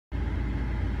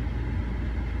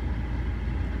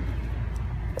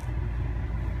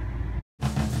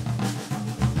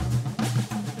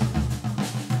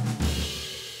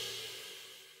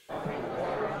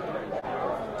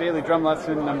daily drum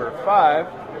lesson number 5.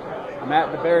 I'm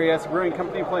at the Barry S. Brewing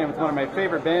Company playing with one of my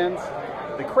favorite bands,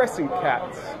 the Crescent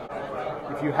Cats.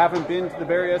 If you haven't been to the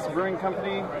Barry S. Brewing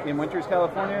Company in Winters,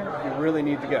 California, you really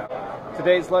need to go.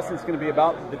 Today's lesson is going to be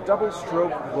about the double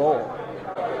stroke roll,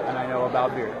 and I know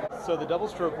about beer. So the double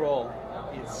stroke roll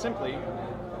is simply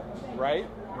right,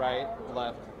 right,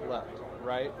 left, left,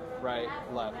 right, right,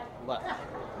 left, left.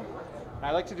 And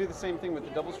I like to do the same thing with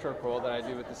the double stroke roll that I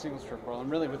do with the single stroke roll,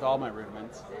 and really with all my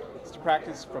rudiments. It's to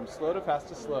practice from slow to fast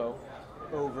to slow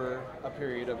over a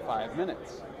period of 5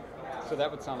 minutes. So that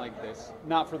would sound like this.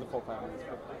 Not for the full 5 minutes,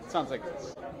 but it sounds like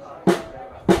this.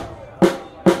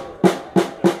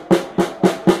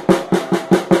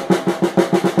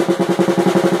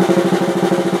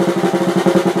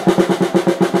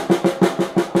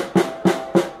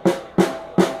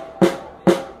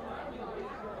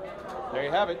 There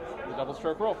you have it, the double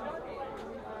stroke roll.